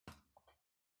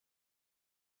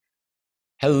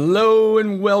Hello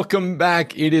and welcome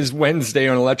back. It is Wednesday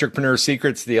on Electricpreneur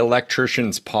Secrets, the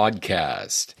Electricians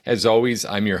Podcast. As always,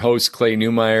 I'm your host, Clay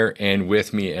Newmeyer, and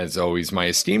with me, as always, my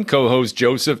esteemed co-host,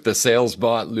 Joseph, the sales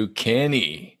bot,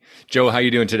 Lucani. Joe, how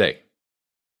you doing today?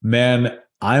 Man,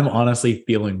 I'm honestly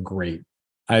feeling great.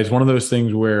 It's one of those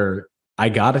things where I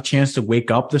got a chance to wake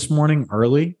up this morning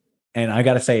early, and I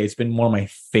got to say, it's been one of my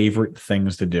favorite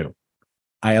things to do.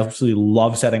 I absolutely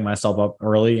love setting myself up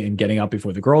early and getting up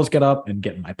before the girls get up and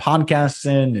getting my podcasts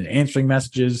in and answering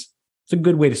messages. It's a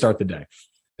good way to start the day.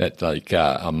 That's like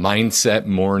a mindset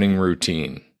morning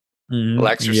routine. Little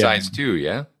exercise too,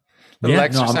 yeah? Little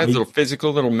exercise, little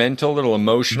physical, little mental, little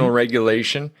emotional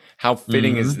regulation. How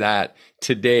fitting is that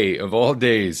today, of all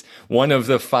days, one of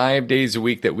the 5 days a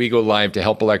week that we go live to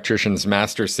help electricians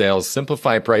master sales,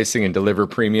 simplify pricing, and deliver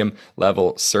premium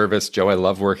level service. Joe, I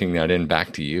love working that in.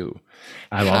 Back to you.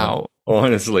 I love it.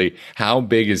 Honestly, how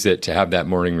big is it to have that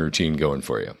morning routine going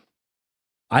for you?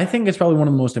 I think it's probably one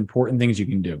of the most important things you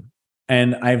can do.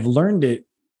 And I've learned it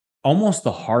almost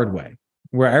the hard way,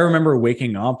 where I remember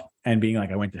waking up and being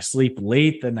like, I went to sleep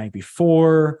late the night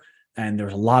before, and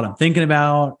there's a lot I'm thinking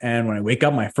about. And when I wake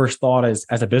up, my first thought is,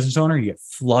 as a business owner, you get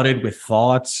flooded with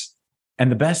thoughts.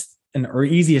 And the best or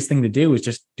easiest thing to do is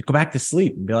just to go back to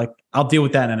sleep and be like, I'll deal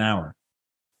with that in an hour.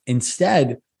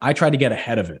 Instead, I try to get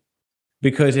ahead of it.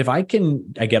 Because if I get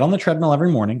on the treadmill every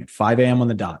morning at 5 a.m. on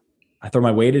the dot. I throw my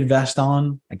weighted vest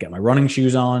on, I get my running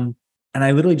shoes on, and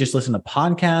I literally just listen to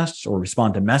podcasts or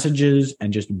respond to messages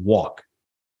and just walk.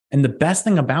 And the best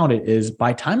thing about it is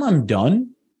by the time I'm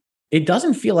done, it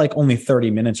doesn't feel like only 30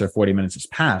 minutes or 40 minutes has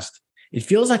passed. It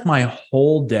feels like my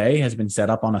whole day has been set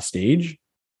up on a stage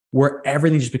where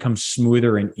everything just becomes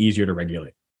smoother and easier to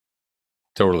regulate.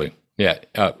 Totally. Yeah,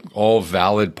 all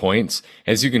valid points.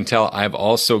 As you can tell, I've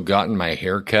also gotten my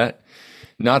hair cut.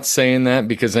 Not saying that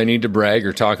because I need to brag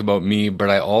or talk about me, but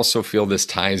I also feel this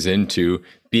ties into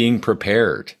being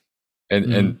prepared.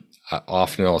 And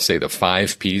often I'll say the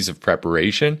 5 P's of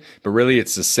preparation, but really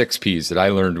it's the 6 P's that I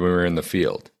learned when we were in the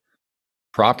field.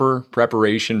 Proper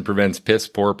preparation prevents piss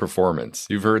poor performance.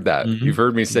 You've heard that. You've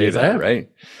heard me say that,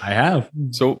 right? I have.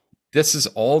 So this is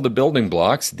all the building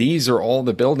blocks. These are all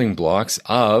the building blocks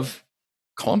of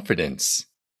confidence,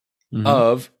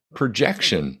 of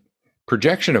projection.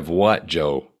 Projection of what,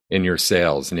 Joe, in your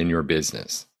sales and in your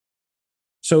business?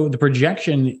 So the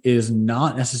projection is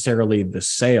not necessarily the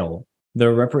sale.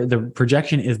 The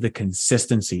projection is the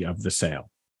consistency of the sale.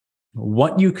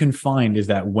 What you can find is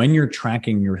that when you're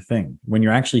tracking your thing, when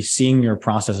you're actually seeing your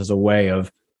process as a way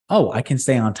of, oh, I can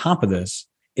stay on top of this,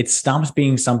 it stops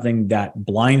being something that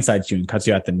blindsides you and cuts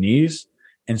you at the knees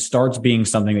and starts being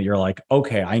something that you're like,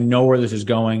 okay, I know where this is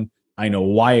going. I know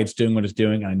why it's doing what it's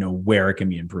doing. And I know where it can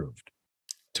be improved.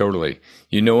 Totally.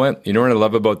 You know what? You know what I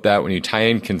love about that? When you tie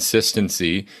in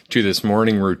consistency to this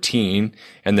morning routine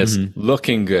and this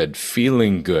looking good,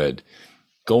 feeling good,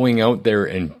 going out there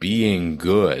and being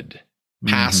good,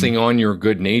 passing on your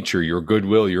good nature, your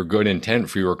goodwill, your good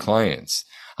intent for your clients.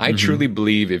 I truly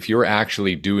believe if you're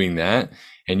actually doing that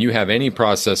and you have any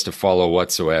process to follow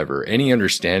whatsoever, any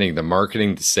understanding, the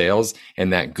marketing, the sales,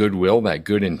 and that goodwill, that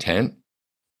good intent,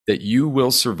 that you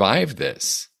will survive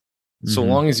this. So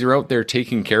long as you're out there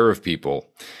taking care of people.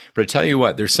 But I tell you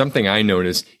what, there's something I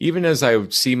notice, even as I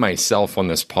see myself on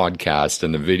this podcast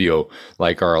and the video,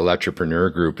 like our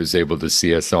Electricpreneur group is able to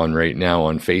see us on right now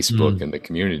on Facebook and the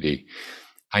community,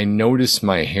 I notice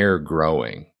my hair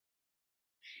growing.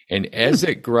 And as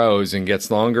it grows and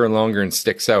gets longer and longer and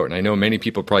sticks out, and I know many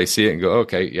people probably see it and go,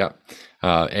 okay, yeah,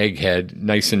 egghead,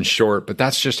 nice and short, but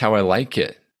that's just how I like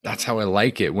it. That's how I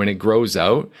like it. When it grows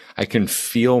out, I can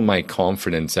feel my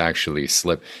confidence actually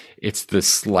slip. It's the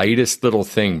slightest little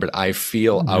thing, but I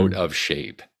feel out of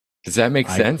shape. Does that make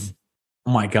sense?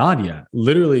 Oh my God, yeah.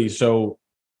 Literally, so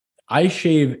I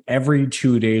shave every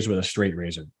 2 days with a straight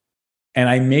razor. And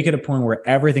I make it a point where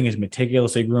everything is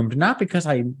meticulously groomed, not because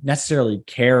I necessarily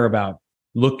care about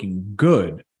looking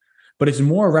good, but it's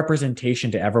more a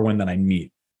representation to everyone that I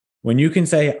meet. When you can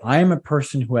say, I'm a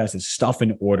person who has his stuff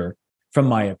in order, from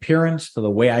my appearance to the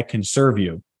way I can serve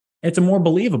you, it's more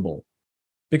believable.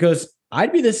 Because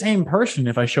I'd be the same person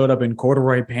if I showed up in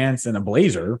corduroy pants and a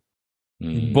blazer,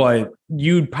 but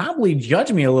you'd probably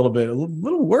judge me a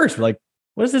little worse. Like,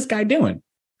 what is this guy doing?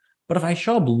 But if I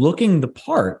show up looking the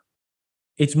part,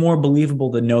 it's more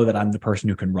believable to know that I'm the person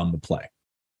who can run the play.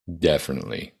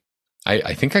 Definitely.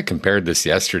 I think I compared this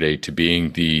yesterday to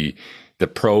being the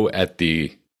pro at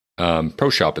the pro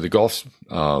shop at the golf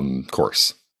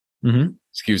course.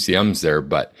 Excuse the ums there,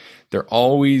 but they're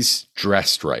always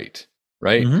dressed right?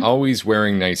 Always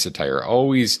wearing nice attire,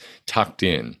 always tucked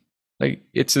in. Like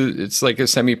it's like a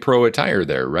semi-pro attire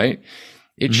there, right?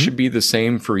 It should be the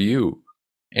same for you.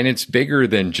 And it's bigger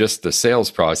than just the sales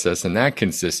process and that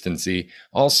consistency.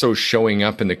 Also showing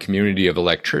up in the community of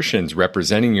electricians,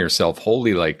 representing yourself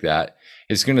wholly like that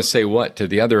is going to say what to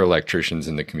the other electricians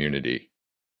in the community?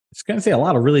 It's going to say a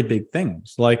lot of really big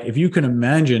things. Like if you can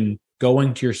imagine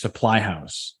going to your supply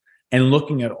house and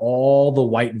looking at all the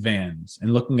white vans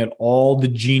and looking at all the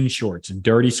jean shorts and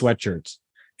dirty sweatshirts,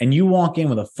 and you walk in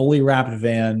with a fully wrapped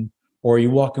van, or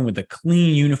you walk in with a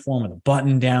clean uniform with a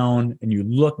button down, and you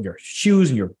look, your shoes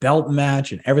and your belt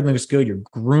match and everything looks good. You're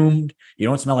groomed. You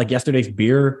don't smell like yesterday's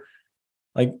beer.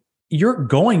 Like you're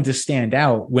going to stand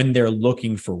out when they're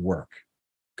looking for work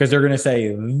because they're going to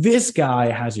say, this guy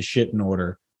has his shit in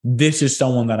order. This is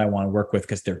someone that I want to work with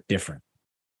because they're different.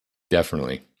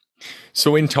 Definitely.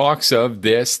 So in talks of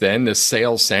this, then the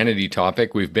sales sanity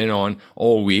topic we've been on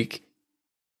all week,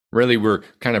 really, we're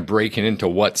kind of breaking into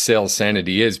what sales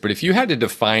sanity is. But if you had to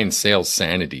define sales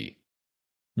sanity,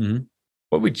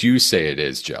 what would you say it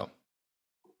is, Joe?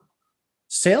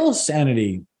 Sales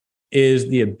sanity is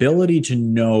the ability to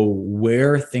know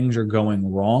where things are going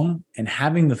wrong and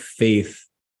having the faith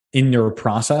in your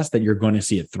process that you're going to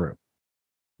see it through.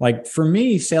 Like for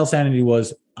me, sales sanity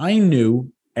was I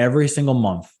knew every single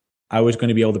month I was going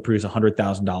to be able to produce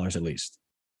 $100,000 at least.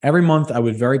 Every month I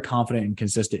was very confident and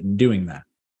consistent in doing that.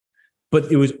 But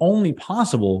it was only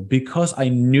possible because I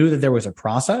knew that there was a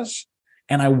process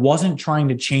and I wasn't trying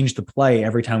to change the play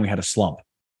every time we had a slump.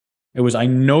 It was, I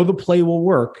know the play will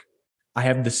work. I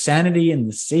have the sanity and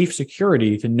the safe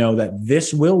security to know that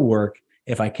this will work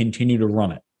if I continue to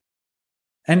run it.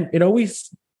 And it always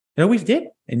did.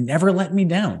 It never let me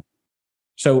down.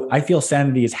 So I feel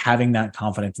sanity is having that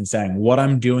confidence in saying what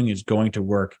I'm doing is going to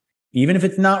work. Even if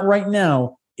it's not right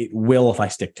now, it will if I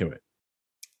stick to it.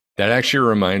 That actually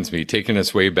reminds me, taking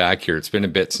us way back here, it's been a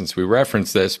bit since we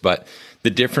referenced this, but the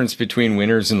difference between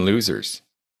winners and losers,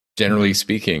 generally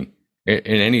speaking, in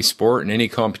any sport, in any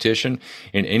competition,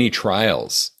 in any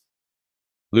trials,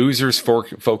 losers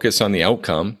focus on the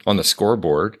outcome, on the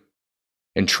scoreboard,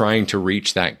 and trying to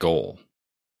reach that goal.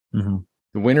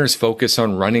 The winners focus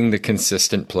on running the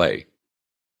consistent play.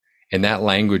 And that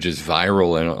language is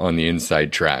viral on the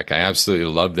inside track. I absolutely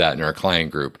love that in our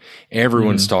client group.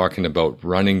 Everyone's talking about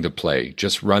running the play.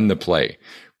 Just run the play.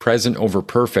 Present over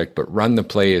perfect, but run the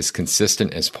play as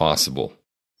consistent as possible.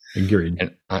 Agreed.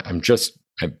 And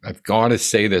I've got to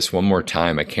say this one more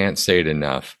time. I can't say it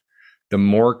enough. The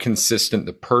more consistent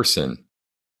the person,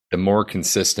 the more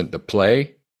consistent the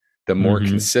play, the more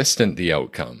consistent the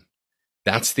outcome.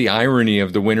 That's the irony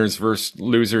of the winners versus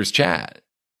losers chat.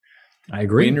 I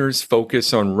agree. Winners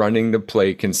focus on running the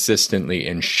play consistently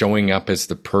and showing up as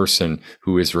the person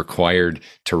who is required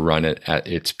to run it at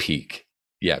its peak.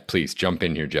 Yeah, please jump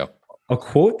in here, Joe. A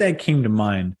quote that came to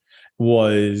mind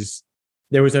was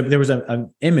there was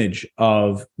an image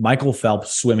of Michael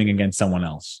Phelps swimming against someone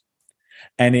else.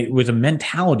 And it was a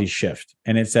mentality shift.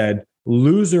 And it said,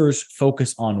 losers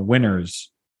focus on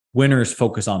winners, winners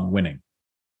focus on winning.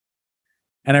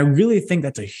 And I really think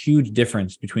that's a huge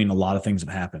difference between a lot of things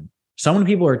that happen. So many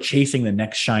people are chasing the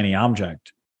next shiny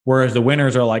object, whereas the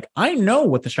winners are like, I know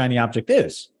what the shiny object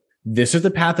is. This is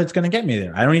the path that's going to get me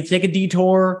there. I don't need to take a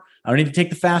detour. I don't need to take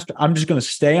the faster. I'm just going to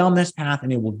stay on this path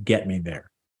and it will get me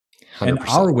there. 100%. And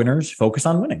our winners focus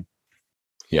on winning.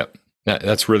 Yep.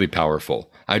 That's really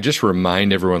powerful. I just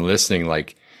remind everyone listening,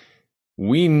 like,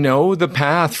 we know the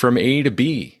path from A to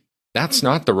B. That's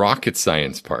not the rocket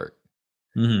science part.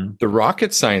 The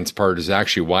rocket science part is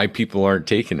actually why people aren't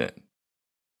taking it.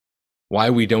 Why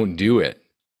we don't do it,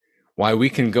 why we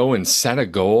can go and set a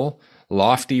goal,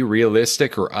 lofty,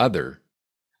 realistic, or other.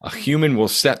 A human will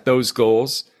set those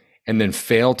goals and then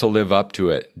fail to live up to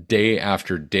it day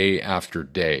after day after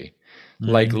day.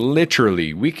 Like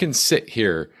literally, we can sit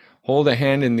here, hold a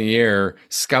hand in the air,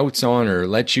 Scout's honor,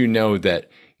 let you know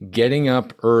that getting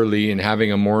up early and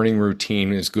having a morning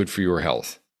routine is good for your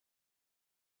health.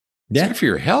 It's good for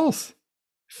your health.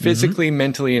 Physically,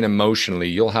 mentally, and emotionally,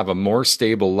 you'll have a more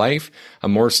stable life, a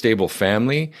more stable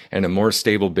family, and a more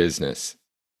stable business.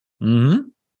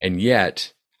 And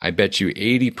yet, I bet you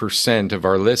 80% of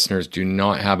our listeners do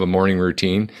not have a morning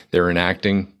routine they're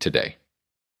enacting today.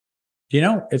 You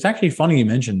know, it's actually funny you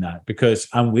mentioned that because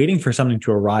I'm waiting for something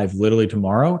to arrive literally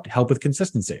tomorrow to help with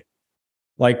consistency.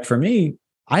 Like for me,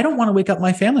 I don't want to wake up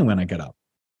my family when I get up.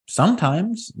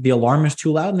 Sometimes the alarm is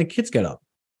too loud and the kids get up.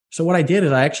 So what I did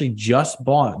is I actually just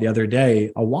bought the other day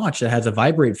a watch that has a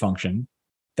vibrate function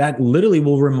that literally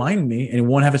will remind me and it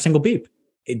won't have a single beep.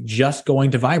 It's just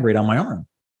going to vibrate on my arm.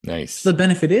 Nice. So the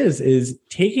benefit is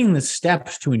taking the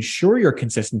steps to ensure your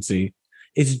consistency.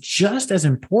 is just as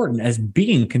important as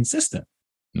being consistent.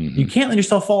 Mm-hmm. You can't let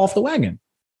yourself fall off the wagon.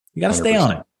 You got to stay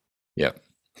on it. Yeah.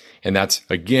 And that's,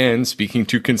 again, speaking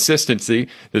to consistency,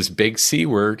 this big C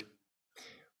word.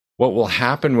 What will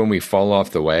happen when we fall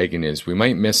off the wagon is we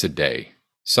might miss a day.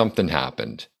 Something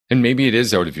happened. And maybe it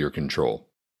is out of your control,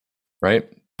 right?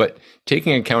 But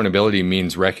taking accountability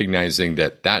means recognizing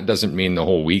that doesn't mean the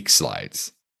whole week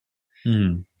slides.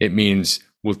 Mm. It means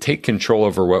we'll take control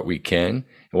over what we can, and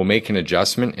we'll make an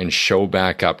adjustment and show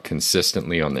back up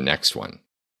consistently on the next one.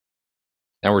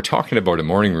 Now, we're talking about a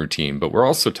morning routine, but we're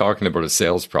also talking about a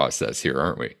sales process here,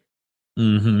 aren't we?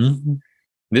 Mm-hmm.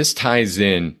 This ties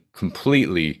in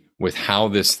completely with how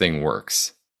this thing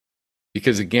works.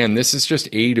 Because again, this is just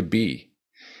A to B.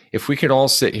 If we could all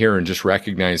sit here and just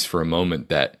recognize for a moment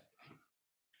that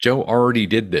Joe already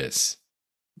did this.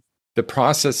 The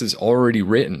process is already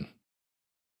written.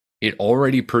 It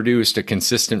already produced a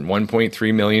consistent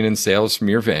 1.3 million in sales from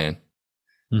your van.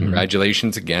 Mm-hmm.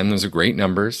 Congratulations again. Those are great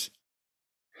numbers.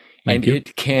 Thank you.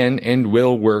 It can and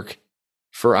will work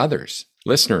for others,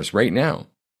 listeners, right now.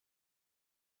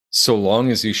 So long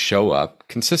as you show up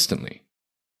consistently.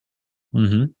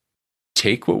 Mm-hmm.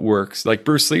 Take what works, like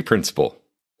Bruce Lee principle.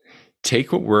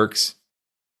 Take what works,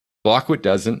 block what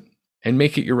doesn't, and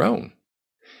make it your own.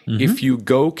 Mm-hmm. If you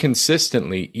go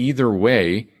consistently either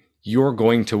way, you're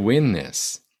going to win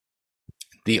this.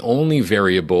 The only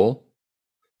variable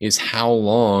is how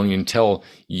long until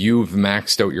you've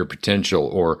maxed out your potential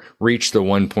or reached the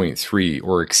 1.3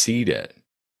 or exceed it.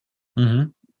 Mm-hmm.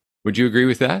 Would you agree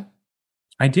with that?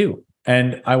 I do.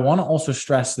 And I want to also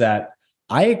stress that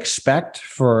I expect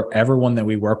for everyone that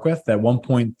we work with that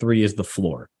 1.3 is the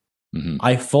floor. Mm-hmm.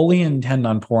 I fully intend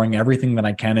on pouring everything that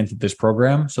I can into this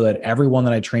program so that everyone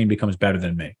that I train becomes better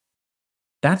than me.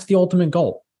 That's the ultimate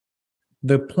goal.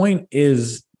 The point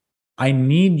is, I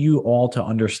need you all to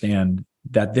understand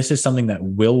that this is something that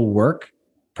will work,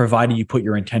 provided you put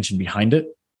your intention behind it.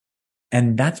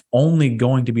 And that's only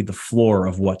going to be the floor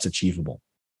of what's achievable.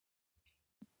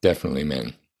 Definitely,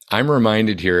 man. I'm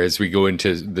reminded here as we go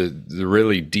into the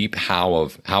really deep how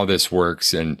of how this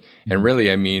works. And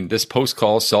really, I mean, this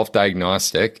post-call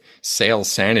self-diagnostic sales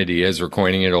sanity, as we're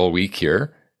coining it all week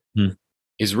here,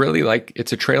 is really like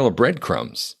it's a trail of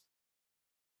breadcrumbs.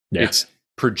 Yeah. It's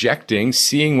projecting,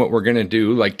 seeing what we're going to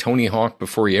do, like Tony Hawk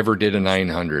before he ever did a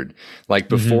 900, like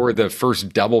before the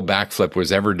first double backflip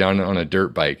was ever done on a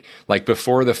dirt bike, like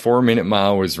before the 4-minute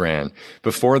mile was ran,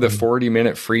 before the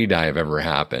 40-minute free dive ever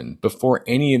happened, before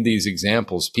any of these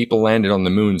examples, people landed on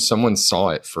the moon, someone saw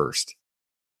it first.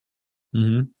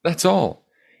 That's all.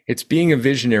 It's being a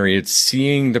visionary. It's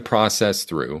seeing the process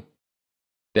through,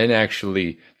 then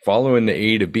actually following the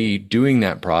A to B, doing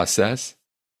that process,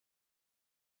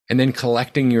 and then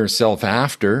collecting yourself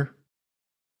after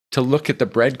to look at the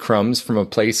breadcrumbs from a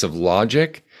place of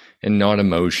logic and not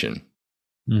emotion.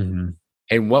 And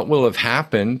what will have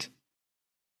happened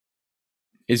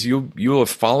is you'll have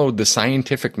followed the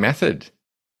scientific method,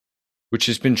 which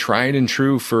has been tried and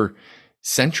true for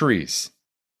centuries.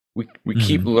 We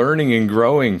keep learning and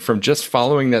growing from just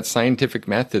following that scientific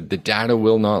method. The data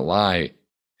will not lie.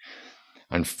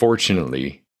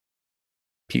 Unfortunately,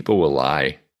 people will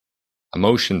lie.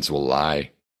 Emotions will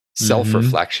lie.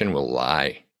 Self-reflection will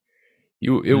lie. It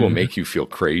will make you feel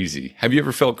crazy. Have you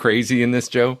ever felt crazy in this,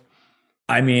 Joe?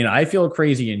 I mean, I feel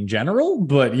crazy in general,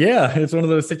 but yeah, it's one of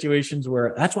those situations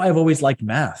where that's why I've always liked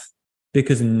math,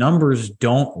 because numbers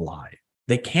don't lie.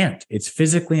 They can't. It's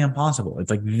physically impossible.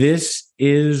 It's like, this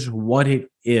is what it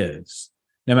is.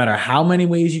 No matter how many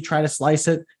ways you try to slice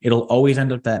it, it'll always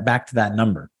end up back to that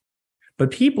number.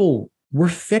 But people, we're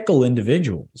fickle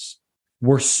individuals.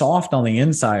 We're soft on the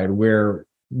inside, where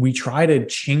we try to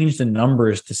change the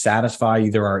numbers to satisfy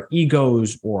either our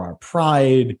egos or our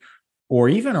pride or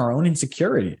even our own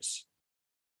insecurities.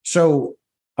 So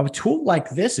a tool like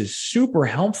this is super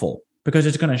helpful because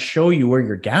it's going to show you where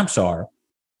your gaps are,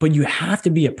 but you have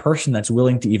to be a person that's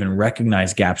willing to even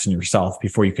recognize gaps in yourself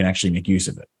before you can actually make use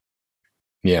of it.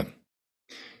 Yeah.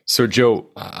 So Joe,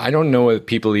 I don't know if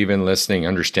people even listening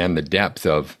understand the depth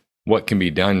of what can be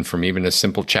done from even a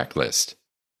simple checklist.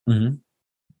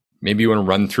 Maybe you want to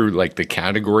run through like the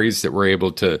categories that we're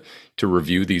able to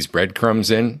review these breadcrumbs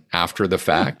in after the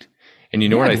fact. And you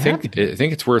know what? I think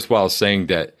it's worthwhile saying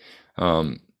that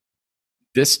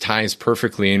this ties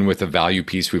perfectly in with a value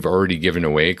piece we've already given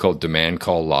away called Demand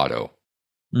Call Lotto.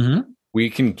 We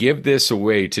can give this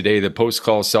away today, the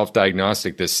post-call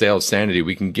self-diagnostic, the sales sanity.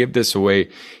 We can give this away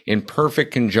in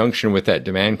perfect conjunction with that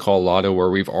Demand Call Lotto, where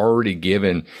we've already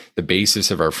given the basis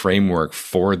of our framework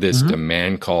for this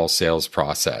demand call sales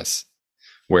process,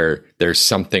 where there's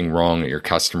something wrong at your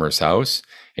customer's house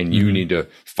and you need to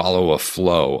follow a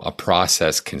flow, a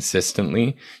process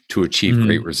consistently to achieve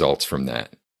great results from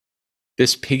that.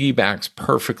 This piggybacks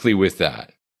perfectly with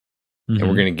that. And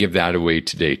we're going to give that away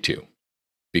today too,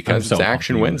 because it's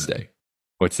Action Wednesday.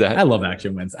 What's that? I love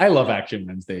Action Wednesdays. I love Action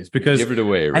Wednesdays because give it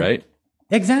away, right?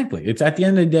 Exactly. It's at the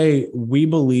end of the day, we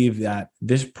believe that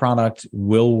this product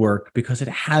will work because it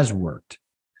has worked.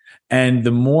 And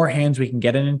the more hands we can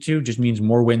get it into just means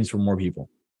more wins for more people.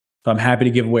 So I'm happy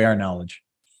to give away our knowledge.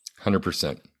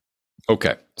 100%.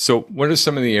 Okay. So what are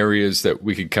some of the areas that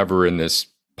we could cover in this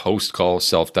post-call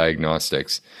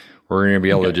self-diagnostics? We're going to be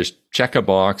able to just check a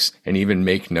box and even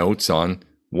make notes on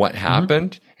what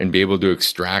happened and be able to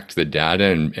extract the data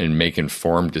and make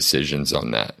informed decisions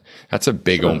on that. That's a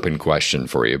big open question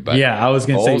for you. But yeah, I was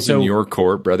going to say, so in your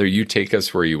court, brother, you take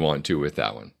us where you want to with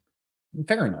that one.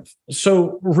 Fair enough.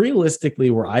 So realistically,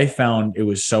 where I found it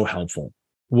was so helpful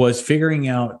was figuring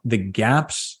out the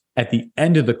gaps at the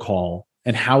end of the call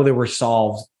and how they were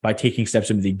solved by taking steps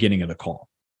in the beginning of the call.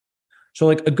 So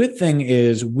like a good thing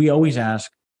is we always ask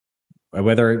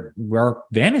whether our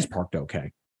van is parked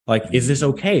okay. Like, is this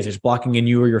okay? Is this blocking in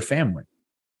you or your family?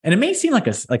 And it may seem like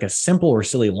a simple or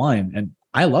silly line. And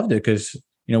I loved it because,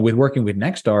 with working with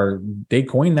Nexstar, they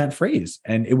coined that phrase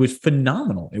and it was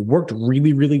phenomenal. It worked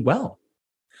really, really well.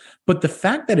 But the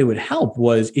fact that it would help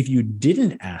was if you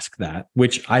didn't ask that,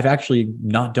 which I've actually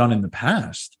not done in the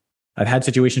past. I've had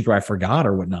situations where I forgot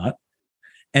or whatnot.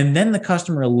 And then the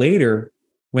customer later,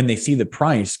 when they see the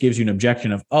price, gives you an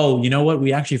objection of, oh, you know what?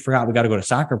 We actually forgot we got to go to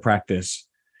soccer practice.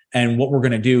 And what we're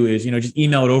going to do is, just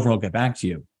email it over and we'll get back to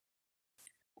you.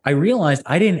 I realized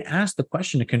I didn't ask the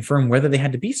question to confirm whether they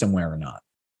had to be somewhere or not.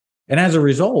 And as a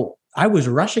result, I was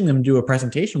rushing them to do a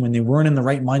presentation when they weren't in the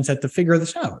right mindset to figure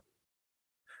this out.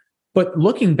 But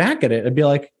looking back at it, I'd be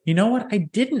like, you know what? I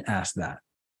didn't ask that.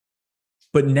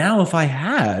 But now if I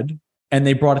had, and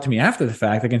they brought it to me after the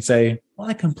fact, I can say, well,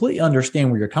 I completely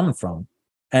understand where you're coming from.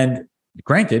 And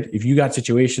granted, if you got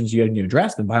situations you had to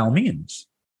address, then by all means.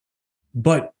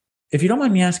 But if you don't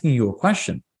mind me asking you a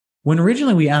question, when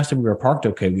originally we asked if we were parked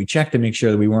okay, we checked to make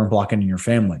sure that we weren't blocking in your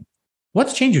family.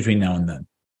 What's changed between now and then?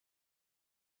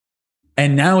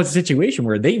 And now it's a situation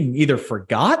where they either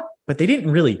forgot, but they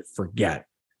didn't really forget.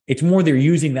 It's more they're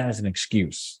using that as an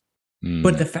excuse.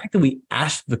 But the fact that we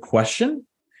asked the question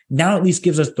now at least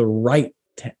gives us the right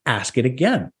to ask it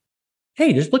again.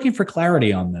 Hey, just looking for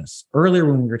clarity on this. Earlier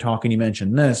when we were talking, you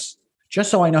mentioned this.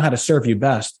 Just so I know how to serve you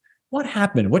best. What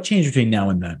happened? What changed between now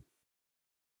and then?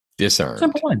 Disarmed.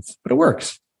 Simple ones, but it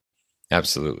works.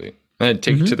 Absolutely. And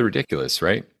take it to the ridiculous,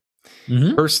 right?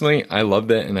 Personally, I love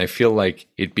that. And I feel like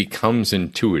it becomes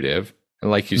intuitive.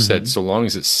 And like you said, so long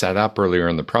as it's set up earlier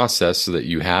in the process so that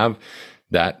you have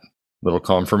that little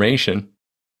confirmation,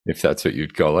 if that's what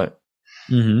you'd call it,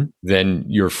 then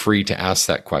you're free to ask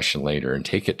that question later and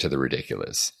take it to the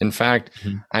ridiculous. In fact,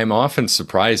 I'm often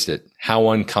surprised at how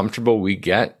uncomfortable we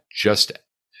get just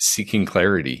seeking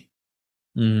clarity.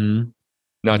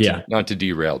 Not to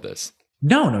derail this.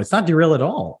 No, it's not derail at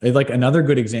all. Like another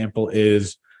good example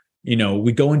is,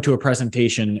 we go into a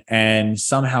presentation and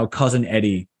somehow cousin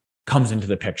Eddie comes into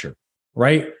the picture,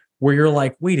 right? Where you're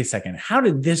like, wait a second, how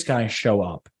did this guy show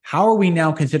up? How are we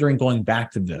now considering going back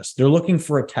to this? They're looking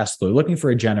for a Tesla, they're looking for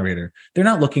a generator. They're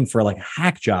not looking for like a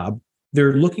hack job.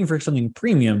 They're looking for something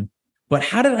premium. But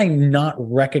how did I not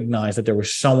recognize that there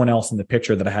was someone else in the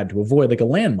picture that I had to avoid, like a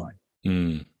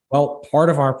landmine? Well,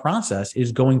 part of our process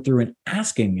is going through and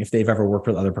asking if they've ever worked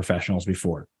with other professionals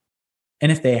before.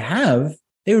 And if they have,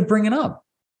 they would bring it up.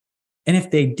 And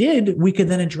if they did, we could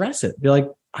then address it. Be like,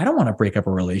 I don't want to break up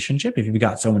a relationship if you've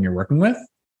got someone you're working with.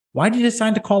 Why did you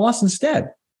decide to call us instead?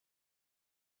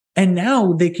 And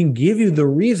now they can give you the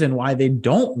reason why they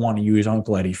don't want to use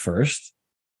Uncle Eddie first.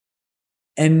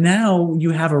 And now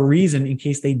you have a reason in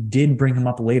case they did bring him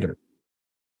up later.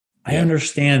 I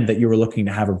understand that you were looking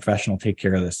to have a professional take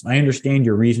care of this. I understand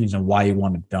your reasons and why you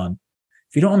want it done.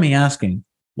 If you don't mind me asking,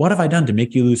 what have I done to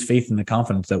make you lose faith in the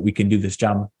confidence that we can do this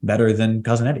job better than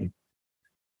Cousin Eddie?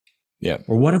 Yeah.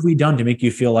 Or what have we done to make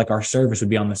you feel like our service would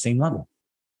be on the same level?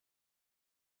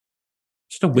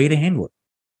 Just a way to handle it.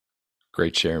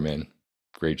 Great share, man.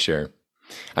 Great share.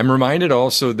 I'm reminded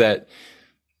also that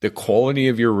the quality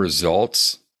of your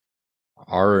results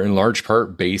are in large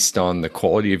part based on the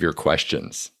quality of your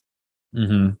questions.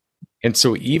 And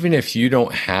so even if you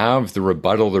don't have the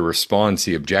rebuttal, the response,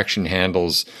 the objection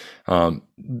handles, the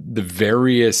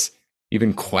various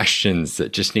even questions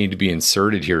that just need to be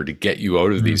inserted here to get you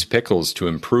out of these pickles to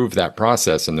improve that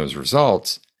process and those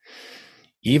results,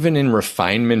 even in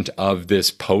refinement of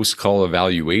this post-call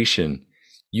evaluation,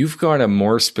 you've got a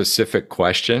more specific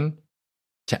question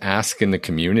to ask in the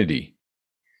community.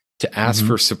 to ask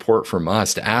for support from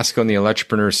us, to ask on the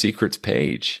Electrepreneur Secrets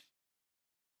page.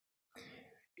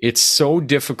 It's so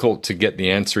difficult to get the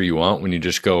answer you want when you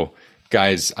just go,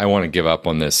 guys, I want to give up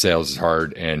on this. Sales is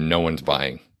hard and no one's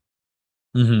buying.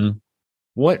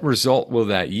 What result will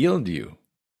that yield you?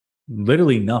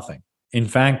 Literally nothing. In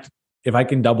fact, if I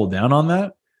can double down on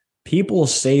that, people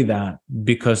say that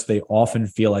because they often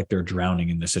feel like they're drowning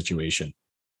in the situation.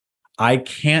 I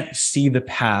can't see the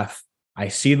path. I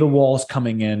see the walls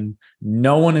coming in.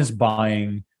 No one is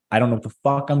buying. I don't know what the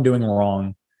fuck I'm doing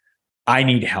wrong. I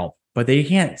need help. But they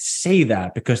can't say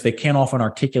that because they can't often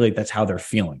articulate that's how they're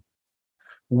feeling.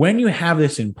 When you have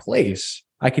this in place,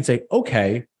 I can say,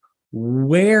 okay,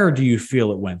 where do you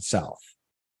feel it went south?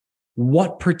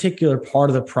 What particular part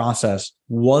of the process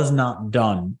was not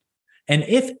done? And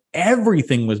if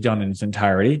everything was done in its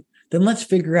entirety, then let's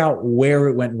figure out where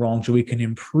it went wrong so we can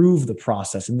improve the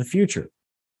process in the future.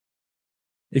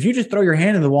 If you just throw your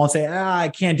hand in the wall and say, I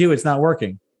can't do it, it's not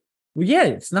working. Well, yeah,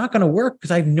 it's not going to work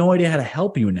because I have no idea how to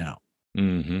help you now.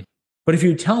 But if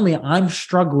you tell me I'm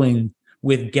struggling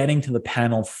with getting to the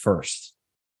panel first,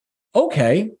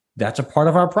 okay, that's a part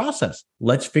of our process.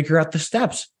 Let's figure out the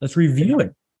steps. Let's review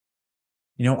it.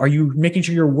 Are you making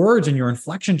sure your words and your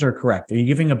inflections are correct? Are you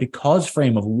giving a because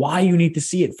frame of why you need to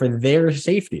see it for their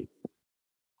safety?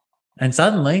 And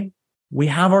suddenly we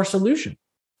have our solution.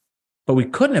 But we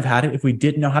couldn't have had it if we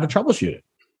didn't know how to troubleshoot it.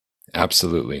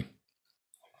 Absolutely.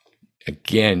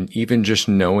 Again, even just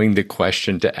knowing the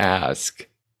question to ask,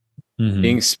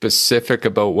 being specific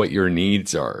about what your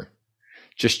needs are,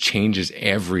 just changes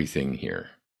everything here.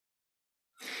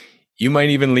 You might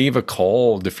even leave a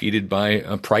call defeated by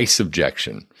a price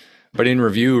objection, but in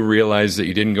review, realize that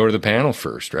you didn't go to the panel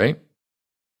first, right?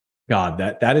 God,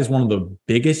 that is one of the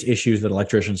biggest issues that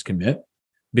electricians commit,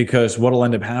 because what will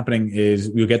end up happening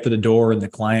is you'll get to the door and the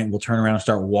client will turn around and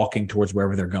start walking towards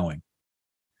wherever they're going.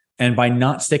 And by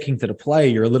not sticking to the play,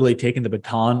 you're literally taking the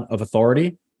baton of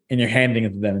authority and you're handing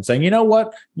it to them and saying, you know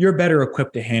what? You're better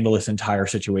equipped to handle this entire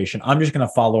situation. I'm just going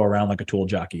to follow around like a tool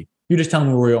jockey. You just tell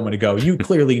me where you want me to go. You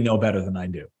clearly know better than I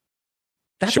do.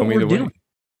 That's what we're doing.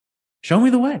 Show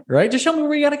me the way, right? Just show me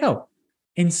where you got to go.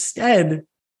 Instead,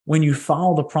 when you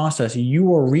follow the process,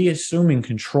 you are reassuming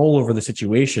control over the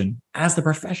situation as the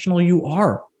professional you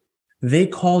are. They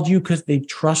called you because they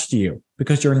trust you,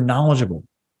 because you're knowledgeable.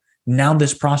 Now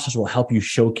this process will help you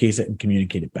showcase it and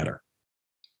communicate it better.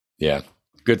 Yeah.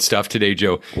 Good stuff today,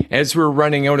 Joe. As we're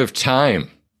running out of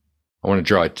time, I want to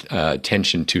draw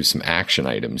attention to some action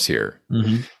items here.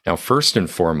 Now, first and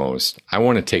foremost, I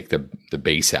want to take the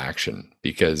base action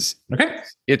because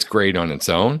it's great on its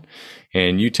own.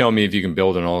 And you tell me if you can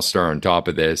build an all-star on top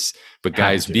of this. But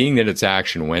guys, being that it's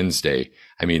Action Wednesday,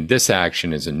 I mean, this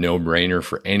action is a no-brainer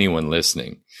for anyone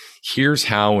listening. Here's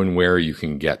how and where you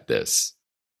can get this.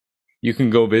 You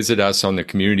can go visit us on the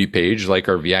community page, like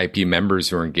our VIP members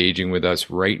who are engaging with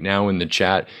us right now in the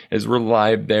chat as we're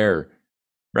live there,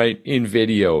 right? In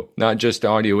video, not just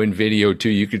audio, in video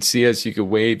too. You could see us, you could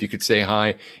wave, you could say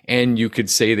hi, and you could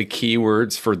say the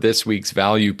keywords for this week's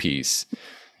value piece.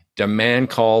 Demand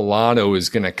Call Lotto is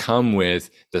going to come with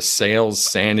the Sales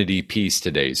Sanity piece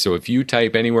today. So if you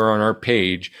type anywhere on our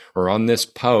page or on this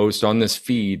post, on this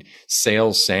feed,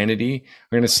 Sales Sanity,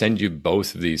 we're going to send you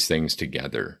both of these things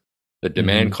together. The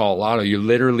Demand Call Lotto,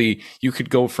 you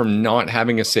could go from not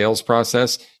having a sales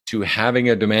process to having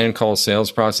a demand call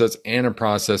sales process and a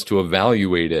process to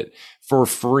evaluate it for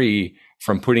free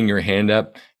from putting your hand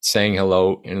up, saying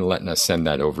hello, and letting us send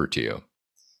that over to you.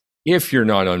 If you're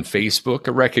not on Facebook,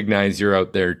 I recognize you're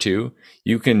out there too.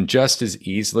 You can just as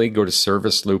easily go to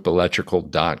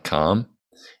serviceloopelectrical.com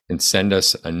and send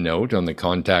us a note on the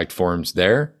contact forms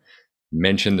there.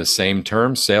 Mention the same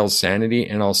term, Sales Sanity,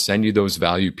 and I'll send you those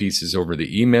value pieces over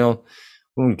the email.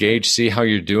 We'll engage, see how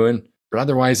you're doing, but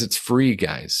otherwise it's free,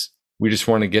 guys. We just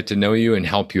want to get to know you and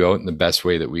help you out in the best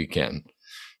way that we can.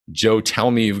 Joe,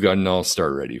 tell me you've got an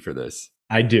all-star ready for this.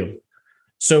 I do.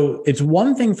 So it's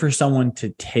one thing for someone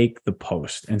to take the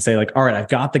post and say like, all right, I've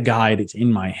got the guide, it's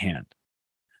in my hand.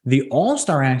 The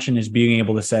all-star action is being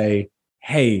able to say,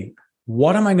 hey,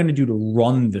 what am I going to do to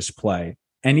run this play?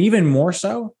 And even more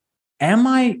so, am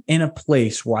I in a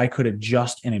place where I could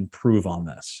adjust and improve on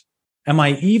this? Am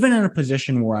I even in a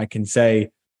position where I can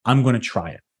say, I'm going to try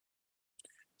it?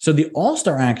 So the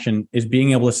all-star action is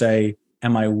being able to say,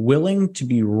 am I willing to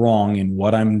be wrong in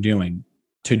what I'm doing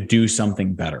to do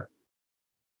something better?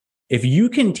 If you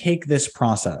can take this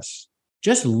process,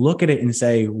 just look at it and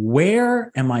say,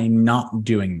 where am I not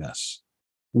doing this?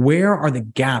 Where are the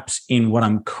gaps in what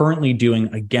I'm currently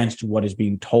doing against what is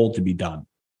being told to be done?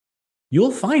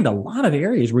 You'll find a lot of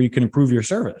areas where you can improve your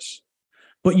service.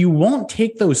 But you won't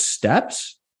take those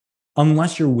steps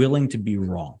unless you're willing to be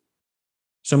wrong.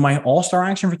 So my all-star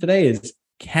action for today is,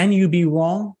 can you be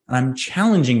wrong? And I'm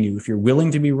challenging you. If you're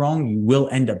willing to be wrong, you will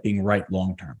end up being right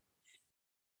long-term.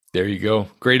 There you go.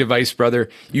 Great advice, brother.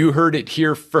 You heard it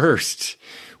here first.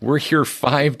 We're here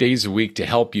 5 days a week to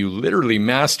help you literally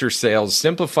master sales,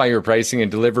 simplify your pricing, and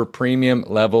deliver premium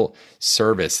level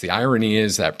service. The irony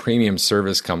is that premium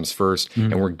service comes first,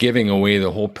 and we're giving away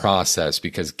the whole process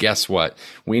because guess what?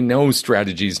 We know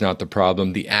strategy is not the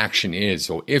problem. The action is.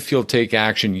 So if you'll take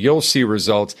action, you'll see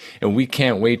results, and we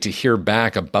can't wait to hear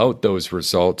back about those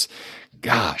results.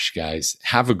 Gosh, guys,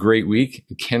 have a great week.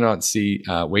 Cannot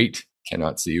wait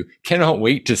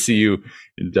to see you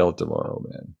in Dell tomorrow,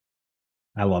 man.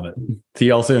 I love it. See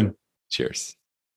y'all soon. Cheers.